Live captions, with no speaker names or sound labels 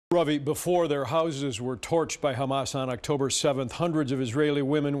Ravi, before their houses were torched by Hamas on October 7th, hundreds of Israeli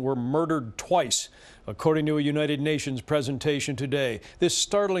women were murdered twice, according to a United Nations presentation today. This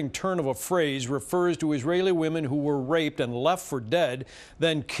startling turn of a phrase refers to Israeli women who were raped and left for dead,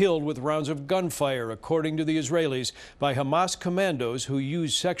 then killed with rounds of gunfire, according to the Israelis, by Hamas commandos who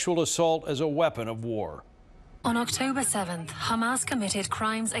used sexual assault as a weapon of war. On October 7th, Hamas committed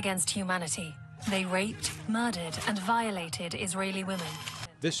crimes against humanity. They raped, murdered, and violated Israeli women.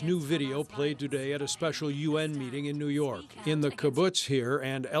 This new video played today at a special UN meeting in New York. In the kibbutz here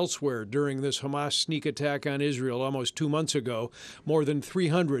and elsewhere during this Hamas sneak attack on Israel almost 2 months ago, more than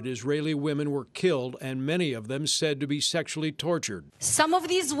 300 Israeli women were killed, and many of them said to be sexually tortured. Some of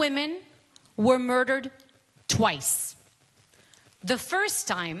these women were murdered twice. The first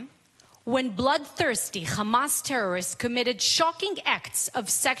time, when bloodthirsty Hamas terrorists committed shocking acts of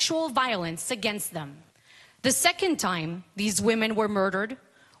sexual violence against them. The second time these women were murdered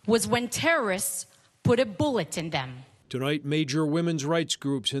was when terrorists put a bullet in them. Tonight, major women's rights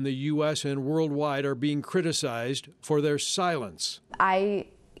groups in the U.S. and worldwide are being criticized for their silence. I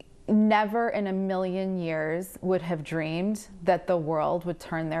never in a million years would have dreamed that the world would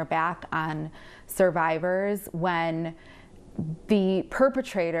turn their back on survivors when the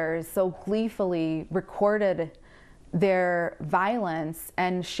perpetrators so gleefully recorded their violence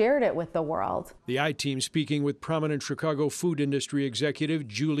and shared it with the world. The I-Team speaking with prominent Chicago food industry executive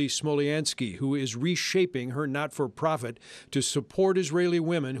Julie Smolyansky, who is reshaping her not-for-profit to support Israeli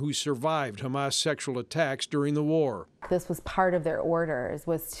women who survived Hamas sexual attacks during the war. This was part of their orders,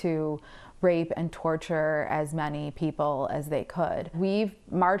 was to rape and torture as many people as they could. We've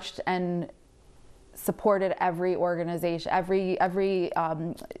marched and supported every organization, every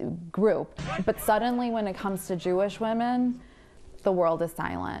group. But suddenly when it comes to Jewish women, the world is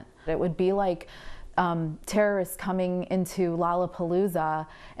silent. It would be like terrorists coming into Lollapalooza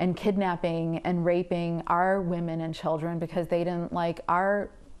and kidnapping and raping our women and children because they didn't like our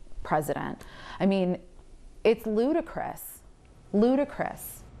president. I mean, it's ludicrous,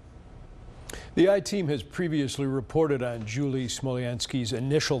 ludicrous. The I-Team has previously reported on Julie Smolyansky's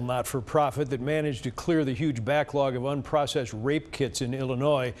initial not-for-profit that managed to clear the huge backlog of unprocessed rape kits in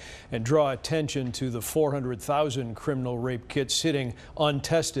Illinois and draw attention to the 400,000 criminal rape kits sitting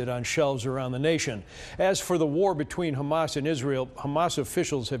untested on shelves around the nation. As for the war between Hamas and Israel, Hamas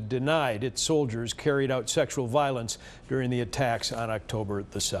officials have denied its soldiers carried out sexual violence during the attacks on October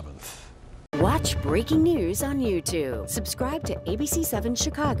the 7th. Watch breaking news on YouTube. Subscribe to ABC7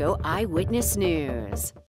 Chicago Eyewitness News.